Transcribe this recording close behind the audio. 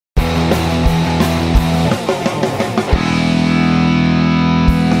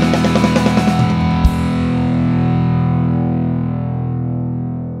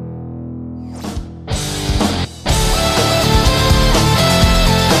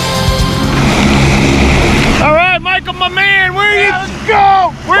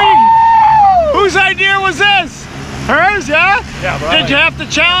Did you have to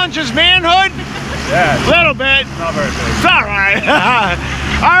challenge his manhood? Yeah. A little bit. Not very big. It's all right.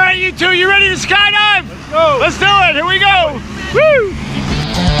 All right, you two, you ready to skydive? Let's go. Let's do it. Here we go. Woo!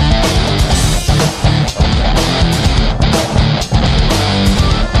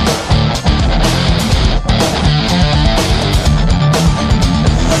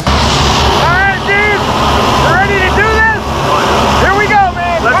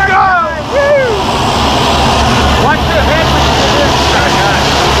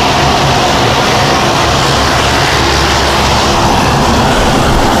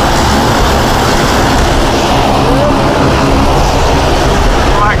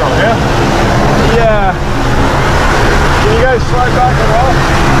 Slide back at all?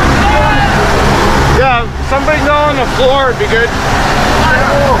 Yeah, somebody go on the floor would be good.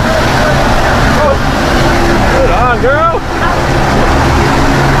 Good on, girl.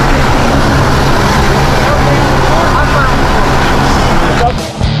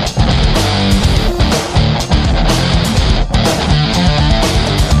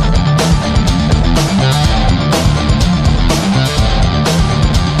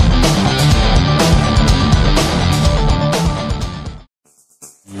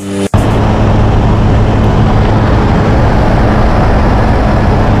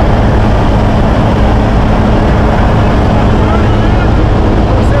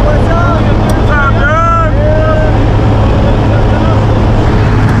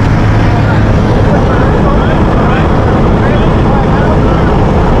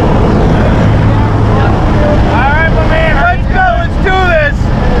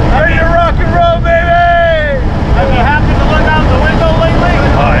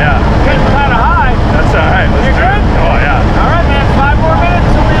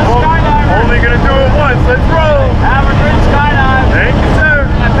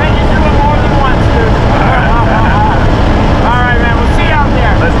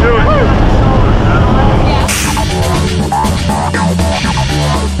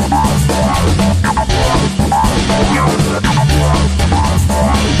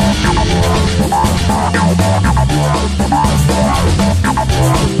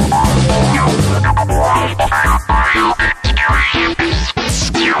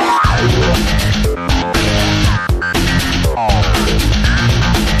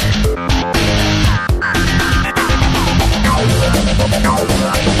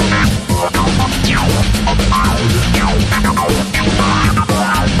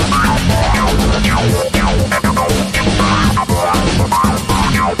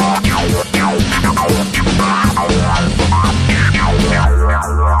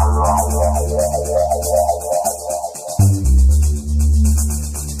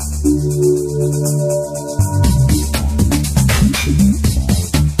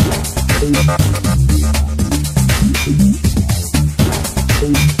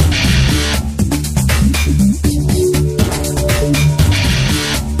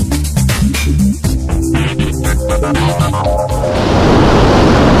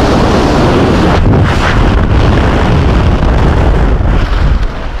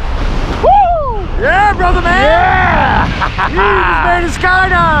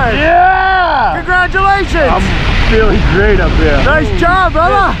 Skydive! Yeah! Congratulations! I'm feeling great up here. Nice job,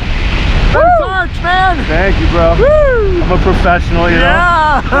 brother! Nice arch, man! Thank you, bro. Woo! I'm a professional, you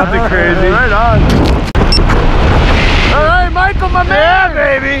know? Nothing crazy. Right on. All right, Michael, my man! Yeah,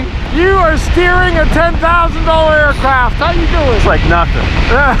 baby! You are steering a $10,000 aircraft. How you doing? It's like nothing.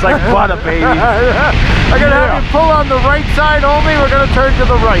 It's like butter, baby. I'm gonna have you pull on the right side only. We're gonna turn to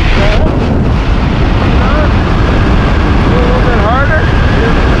the right. A little bit harder.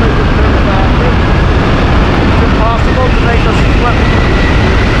 It's impossible to make us flip.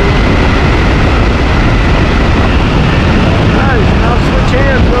 Nice. Now switch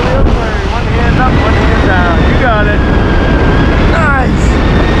hands. Go the other way. One hand up, one hand down. You got it. Nice.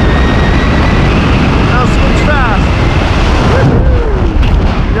 Now switch fast.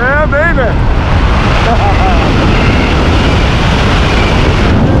 Yeah, baby.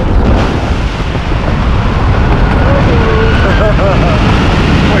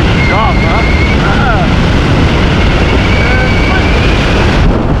 Quite the job, huh?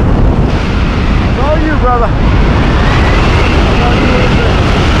 It's all you, brother.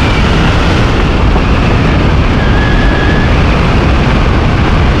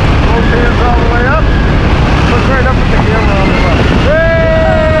 Both hands all the way up. Look right up at the camera on the left. Hey!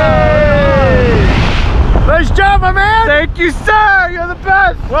 Nice job, my man! Thank you, sir! You're the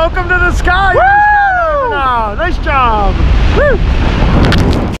best! Welcome to the sky! Now. Nice job! Woo!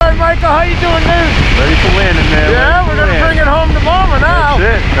 Alright, Michael, how you doing, dude? Ready for landing, man. Yeah, we're gonna bring it home to mama now.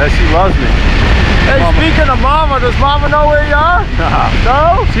 it. She loves me. Hey, speaking of Mama, does Mama know where you are?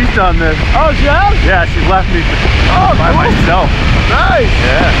 No? She's done this. Oh, she has? Yeah, she left me by cool. myself. Nice.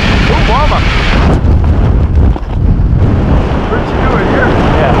 Yeah. Cool Mama. What'd you do it here?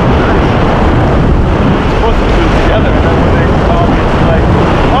 Yeah. We're supposed to do it together, and then when they call me, it's like,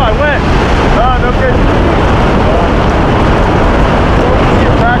 oh, I went. Oh, no kidding. See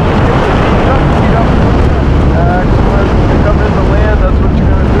a practice, get your feet up, feet up. Excellent. When you come into land, that's what you're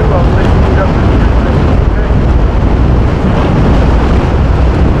going to do. I'll take your feet up and okay.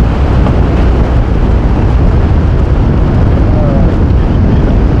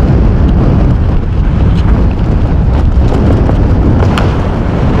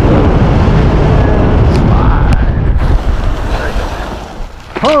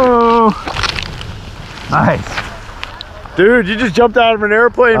 Oh, nice. Dude, you just jumped out of an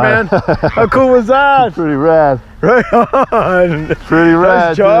airplane, man. How cool was that? Pretty rad. Right on. Pretty rad.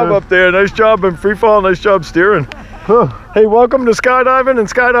 Nice job dude. up there. Nice job in free fall. Nice job steering. Whew. Hey, welcome to skydiving and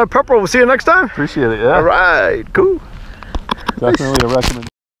Skydive Pepperell. We'll see you next time. Appreciate it. Yeah. All right, cool. Definitely a recommendation.